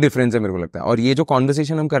वो difference है मेरे को लगता है. और ये जो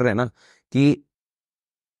conversation हम कर रहे हैं ना, कि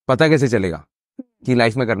पता कैसे चलेगा कि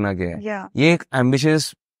लाइफ में करना क्या है, ये एक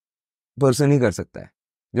ambitious person ही कर सकता है.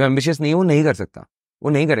 जो ambitious नहीं है वो नहीं कर सकता, वो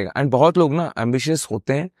नहीं करेगा. And बहुत लोग ना ambitious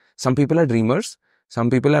होते हैं. Some people are dreamers, some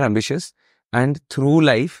people are ambitious, and through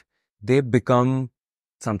life they become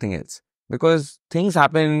something else. Because things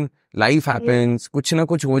happen, life happens, कुछ ना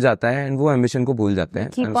कुछ हो जाता है, and वो ambition को भूल जाते हैं.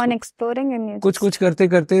 Keep on exploring and कुछ करते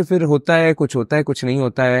करते फिर होता है, कुछ नहीं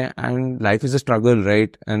होता है, and life is a struggle,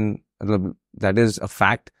 right? And that is a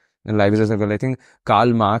fact. And life is a struggle. I think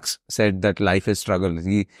Karl Marx said that life is struggle.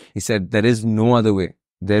 He said there is no other way.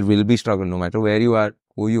 There will be struggle, no matter where you are,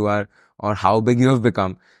 who you are, or how big you have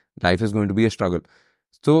become. Life is going to be a struggle.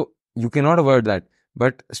 So you cannot avoid that.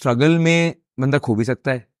 But struggle में बंदा खो भी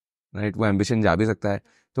सकता है, right? वो ambition जा भी सकता है.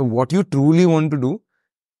 तो what you truly want to do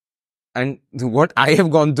and what I have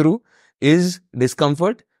gone through is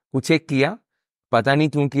discomfort. कुछ एक किया, पता नहीं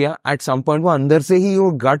क्यों किया, एट सम पॉइंट वो अंदर से ही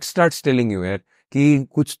your gut starts telling you यार कि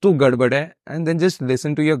कुछ तो गड़बड़ है, and then just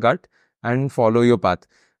listen to your gut and follow your path.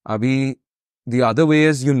 अभी the other way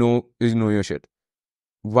is you know your shit.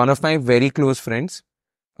 One of my very close friends,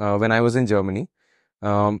 when I was in Germany,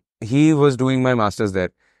 he was doing my masters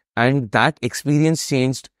there, and that experience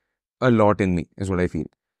changed a lot in me, is what I feel.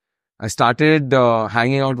 I started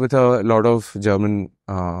hanging out with a lot of German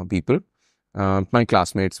people, my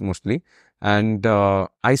classmates mostly, and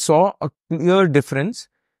I saw a clear difference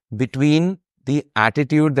between the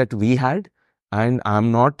attitude that we had, and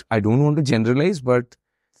I don't want to generalize, but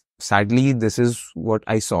sadly, this is what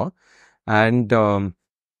I saw, and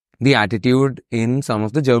the attitude in some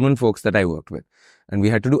of the German folks that I worked with. And we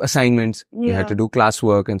had to do assignments, we had to do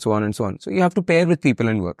classwork, and so on and so on. So you have to pair with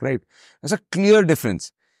people and work, right? There's a clear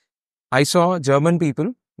difference. I saw German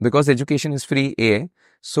people, because education is free AA,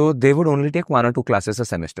 so they would only take 1 or 2 classes a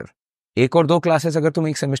semester. एक और 2 classes अगर तुम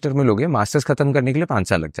एक semester में लोगे, masters खत्म करने के लिए 5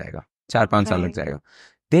 साल लग जाएगा, 4-5 साल लग जाएगा.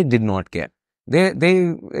 They did not care.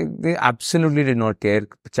 They absolutely did not care.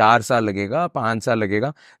 4 साल लगेगा, 5 साल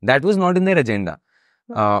लगेगा. That was not in their agenda.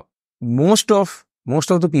 Most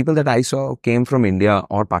of the people that I saw came from India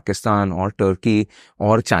or Pakistan or Turkey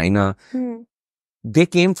or China. They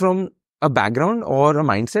came from a background or a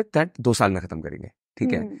mindset that 2 साल में खत्म करेंगे,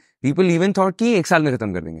 ठीक है. People even thought कि 1 साल में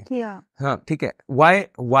खत्म कर देंगे. हाँ, ठीक है.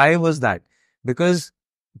 Why was that? Because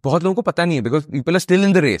बहुत लोगों को पता नहीं है, because people are still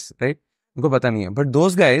in the race, right? उनको पता नहीं है. But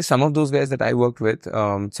those guys, some of those guys that I worked with,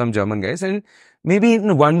 some German guys, and maybe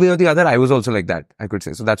in one way or the other, I was also like that, I could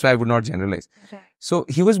say. So that's why I would not generalize. Right. So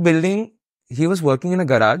he was working in a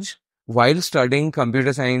garage while studying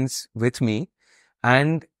computer science with me,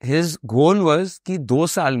 and his goal was कि 2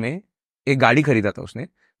 साल में एक गाड़ी खरीदा था उसने,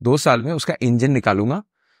 2 साल में उसका इंजन निकालूंगा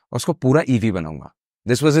और उसको पूरा ईवी बनाऊंगा.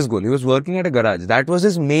 This was his goal. He was working at a garage. That was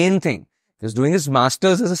his main thing. He was doing his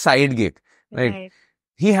masters as a side gig, right?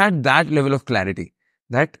 He had that level of clarity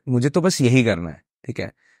that मुझे तो बस यही करना है, ठीक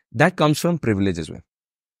है. That comes from privilege as well.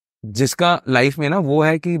 जिसका life में ना वो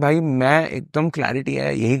है कि भाई मैं एकदम क्लैरिटी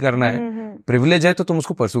है, यही करना है. प्रिविलेज है तो तुम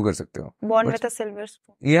उसको परसू कर सकते हो. Born with a silver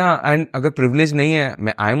spoon. Yeah, and अगर प्रिविलेज नहीं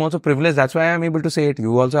है, I am also privileged, that's why I am able to say it.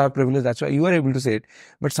 You also have privilege, that's why you are able to say it.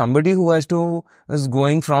 But somebody who is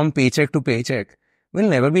going from paycheck to paycheck will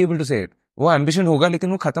never be able to say it. वो ambition होगा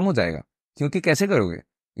लेकिन वो खत्म हो जाएगा, क्योंकि कैसे करोगे?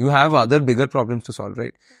 You have other bigger problems to solve,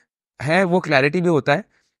 right? है वो clarity भी होता है.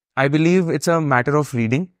 I believe it's a matter of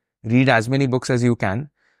reading. Read as many books as you can.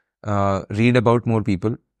 Read about more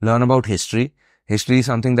people. Learn about history. History is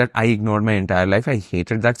something that I ignored my entire life. I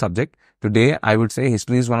hated that subject. Today, I would say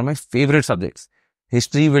history is one of my favorite subjects.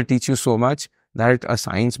 History will teach you so much that a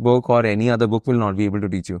science book or any other book will not be able to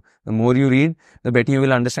teach you. The more you read, the better you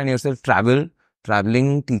will understand yourself.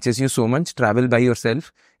 Traveling teaches you so much. Travel by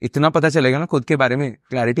yourself. इतना पता चलेगा ना खुद के बारे में,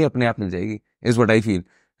 clarity अपने आप मिल जाएगी, is what I feel.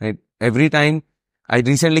 Right? Every time, I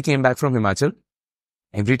recently came back from Himachal.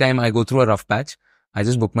 Every time I go through a rough patch, I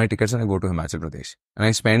just book my tickets and I go to Himachal Pradesh. And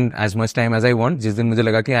I spend as much time as I want. जिस दिन मुझे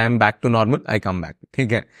लगा कि I am back to normal, I come back.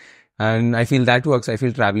 ठीक है? And I feel that works. I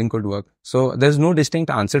feel traveling could work. So there's no distinct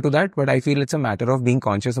answer to that, but I feel it's a matter of being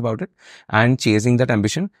conscious about it and chasing that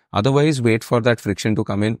ambition. Otherwise, wait for that friction to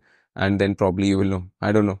come in and then probably you will know.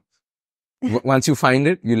 I don't know. Once you find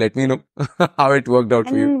it, you let me know how it worked out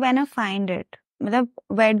for you. And when I find it,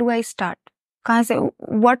 where do I start? कहाँ से,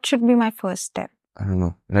 what should be my first step? I don't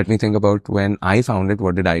know. Let me think about when I found it.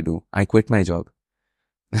 What did I do? I quit my job.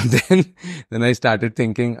 And then I started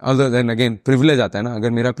thinking, although then again, privilege आता है ना.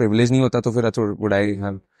 अगर मेरा privilege नहीं होता तो फिर would I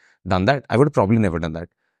have done that? I would have probably never done that.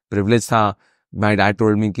 Privilege था. My dad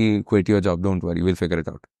told me कि quit your job, don't worry, we'll figure it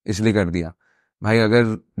out. इसलिए कर दिया. भाई अगर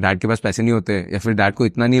डैड के पास पैसे नहीं होते या फिर डैड को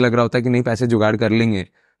इतना नहीं लग रहा होता कि नहीं पैसे जुगाड़ कर लेंगे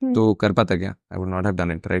तो कर पाता क्या? I would not have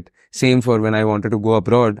done it, right? Same for when I wanted to go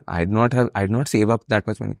abroad. I did not save up that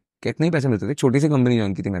much money. कितने ही पैसे मिलते थे? छोटी सी कंपनी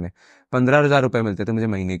ज्वाइन की थी मैंने, 15,000 रुपए मिलते थे मुझे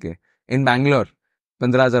महीने के. इन बैंगलोर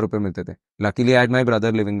 15,000 रुपए मिलते थे. Luckily I had my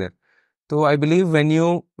brother living there. So I believe when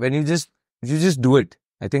you just do it.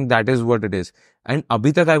 I think that is what it is. And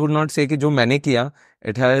अभी तक I would not say कि जो मैंने किया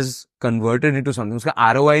it has converted into something. उसका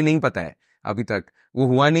ROI नहीं पता है अभी तक, वो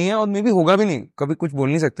हुआ नहीं है और मे बी होगा भी नहीं, कभी कुछ बोल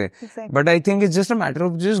नहीं सकते. But I think it's just a matter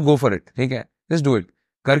of just go for it. ठीक है, जस्ट डू इट.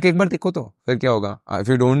 करके एक बार देखो तो फिर क्या होगा. If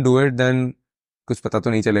you don't do it then कुछ पता तो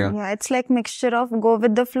नहीं चलेगा. Yeah, it's like mixture of go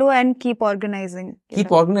with the flow and keep organizing.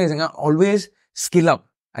 Keep organizing. Always skill up.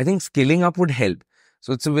 I think skilling up would help.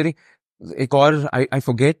 So it's a very एक और I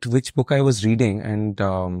forget which book I was reading and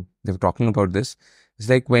they were talking about this. It's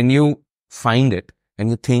like when you find it and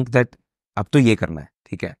you think that अब तो ये करना है,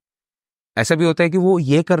 ठीक है. ऐसा भी होता है कि वो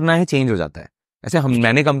ये करना है चेंज हो जाता है. ऐसे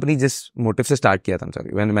मैंने कंपनी जिस मोटिव से स्टार्ट किया था,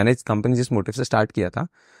 मैंने कंपनी जिस मोटिव से स्टार्ट किया था,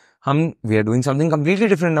 we are doing something completely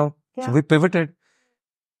different now. Yeah. So we pivoted.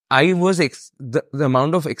 I was the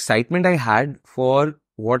amount of excitement I had for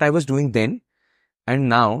what I was doing then and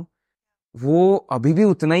now, वो अभी भी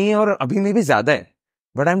उतना ही है और अभी में भी ज्यादा है.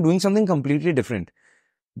 But I'm doing something completely different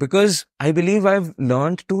because I believe I've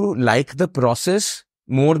learned to like the process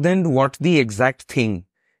more than what the exact thing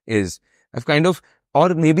is. I've kind of, or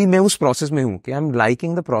maybe मैं उस process में हूँ कि I'm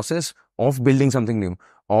liking the process of building something new,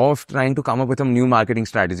 of trying to come up with a new marketing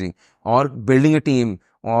strategy, or building a team,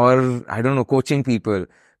 or I don't know, coaching people.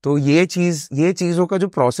 तो ये चीजों का जो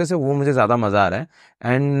process है वो मुझे ज्यादा मजा आ रहा है.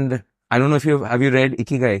 And I don't know if have you read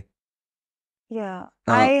Ikigai? Yeah,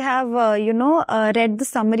 I have, read the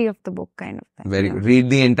summary of the book kind of thing. Very good. Read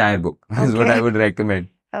the entire book is what I would recommend.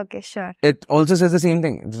 Okay, sure. It also says the same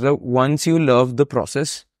thing. So once you love the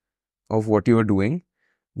process of what you are doing,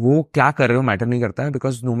 वो क्या कर रहे हो matter नहीं करता है,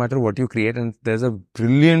 because no matter what you create, and there's a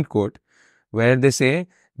brilliant quote where they say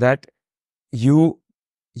that you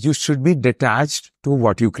should be detached to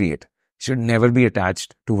what you create. You should never be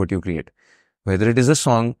attached to what you create. Whether it is a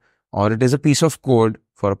song or it is a piece of code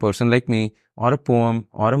for a person like me, or a poem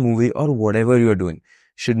or a movie or whatever you are doing,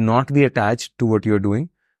 should not be attached to what you are doing.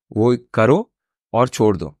 वो करो और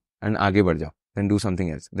छोड़ दो and आगे बढ़ जाओ. Then do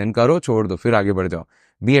something else. Then करो, छोड़ दो, फिर आगे बढ़ जाओ.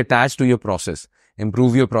 Be attached to your process.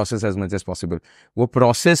 Improve your process as much as possible. वो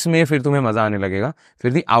process में फिर तुम्हें मजा आने लगेगा.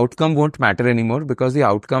 फिर the outcome won't matter anymore because the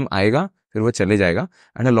outcome आएगा, फिर वो चले जाएगा.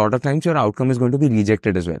 And a lot of times your outcome is going to be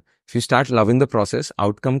rejected as well. If you start loving the process,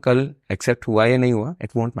 outcome कल accept हुआ या नहीं हुआ,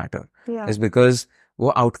 it won't matter. Yeah. It's because वो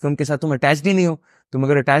आउटकम के साथ तुम अटैच्ड ही नहीं हो. तुम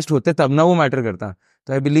अगर अटैच्ड होते तब ना वो मैटर करता.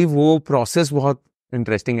 तो आई बिलीव वो प्रोसेस बहुत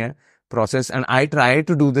इंटरेस्टिंग है. Process, and I try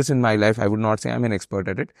to do this in my life. I would not say I'm an expert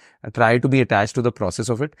at it. I try to be attached to the process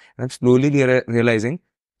of it, and I'm slowly realizing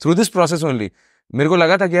through this process only. मेरे को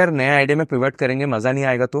लगा था कि यार नया idea में pivot करेंगे मजा नहीं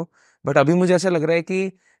आएगा तो, बट अभी मुझे ऐसा लग रहा है कि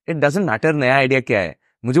इट डजंट मैटर नया आइडिया क्या है,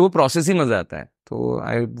 मुझे वो प्रोसेस ही मजा आता है. तो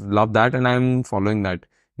I love that and I am following that.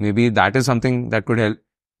 Maybe that is something that could help.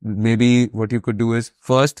 Maybe what you could do is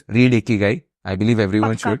first read Ikigai. I believe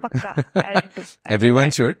everyone should.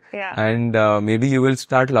 Everyone should. Yeah. And maybe you will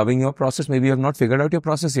start loving your process. Maybe you have not figured out your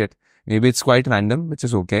process yet. Maybe it's quite random, which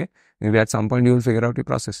is okay. Maybe at some point you will figure out your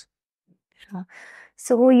process.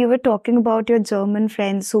 So you were talking about your German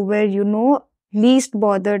friends who were, least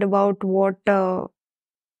bothered about what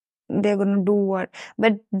they're going to do what.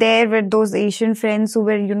 But there were those Asian friends who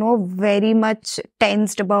were, very much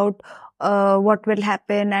tensed about what will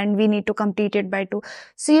happen and we need to complete it by 2.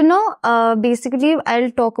 So, basically,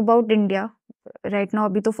 I'll talk about India. Right now,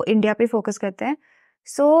 अभी तो India पे focus करते हैं.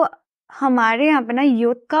 So, हमारे यहाँ पे ना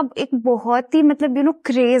youth का एक बहुत ही मतलब,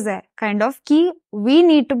 craze है kind of कि we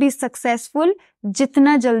need to be successful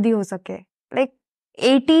जितना जल्दी हो सके. Like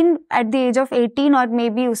 18, at the age of 18 or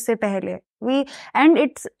maybe उससे पहले. And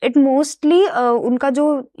it mostly उनका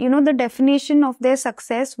जो the definition of their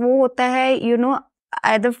success वो होता है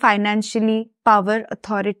either financially, power,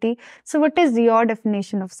 authority. So what is your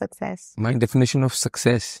definition of success? My definition of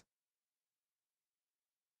success,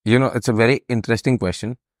 it's a very interesting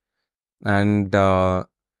question, and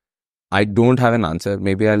I don't have an answer.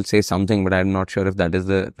 Maybe I'll say something, but I'm not sure if that is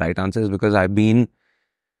the right answer, because I've been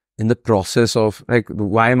in the process of like,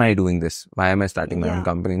 why am I doing this? Why am I starting my own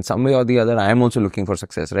company? In some way or the other, I am also looking for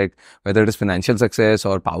success, right? Whether it is financial success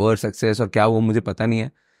or power success or क्या वो मुझे पता नहीं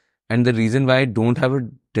है. And the reason why I don't have a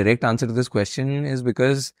direct answer to this question is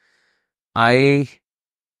because I'm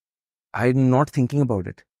not thinking about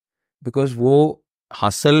it. Because वो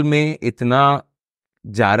hustle में इतना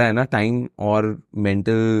जा रहा है ना time और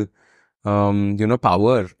mental,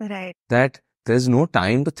 power. Right. That there's no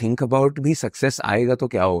time to think about भी success आएगा तो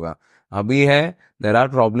क्या होगा. अभी है, there are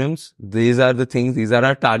problems, these are the things, these are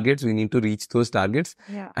our targets, we need to reach those targets.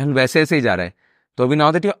 Yeah. And वैसे ऐसे ही जा रहा है. तो अभी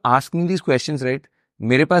now that you're asking these questions, right,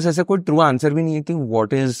 मेरे पास ऐसा कोई true answer भी नहीं है कि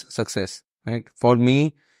what is success, right, for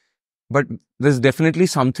me. But there's definitely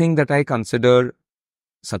something that I consider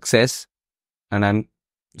success, and I'm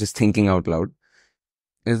just thinking out loud,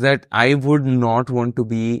 is that I would not want to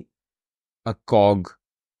be a cog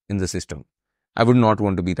in the system. I would not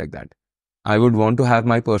want to be like that. I would want to have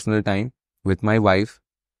my personal time with my wife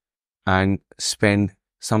and spend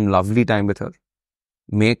some lovely time with her,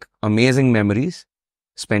 make amazing memories,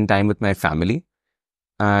 spend time with my family,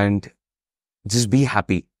 and just be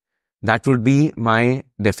happy. That would be my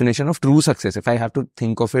definition of true success if I have to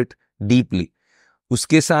think of it deeply.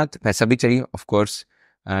 उसके साथ पैसा भी चाहिए, of course,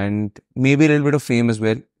 and maybe a little bit of fame as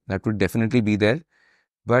well. That would definitely be there.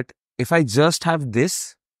 But if I just have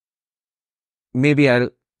this, maybe I'll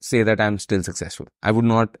say that I'm still successful. I would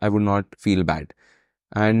not feel bad.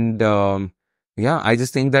 And yeah, I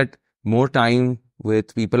just think that more time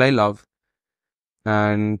with people I love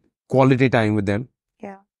and quality time with them,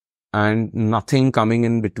 Yeah. and nothing coming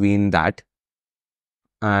in between that.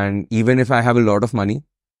 And even if I have a lot of money,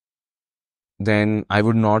 then I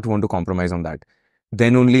would not want to compromise on that.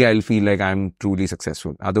 Then only I'll feel like I'm truly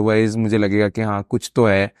successful. Otherwise, मुझे लगेगा कि हाँ कुछ तो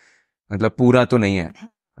है, मतलब पूरा तो नहीं है,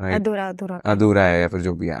 right? अधूरा अधूरा अधूरा है या फिर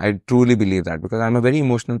जो भी है. I truly believe that because I'm a very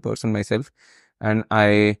emotional person myself, and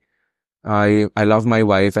I love my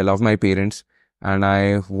wife, I love my parents, and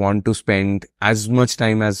I want to spend as much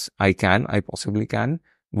time as I possibly can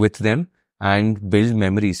with them and build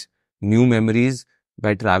memories, new memories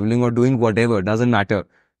by traveling or doing whatever, doesn't matter.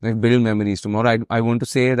 Like build memories. Tomorrow, I want to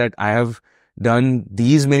say that I have done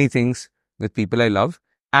these many things with people I love,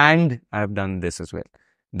 and I have done this as well.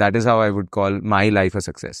 That is how I would call my life a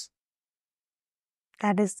success.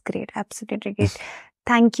 That is great. Absolutely great.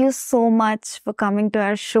 Thank you so much for coming to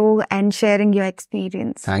our show and sharing your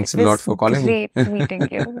experience. Thanks It a lot was for calling me. great meeting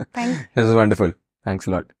you. Thank This was wonderful. Thanks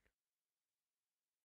a lot.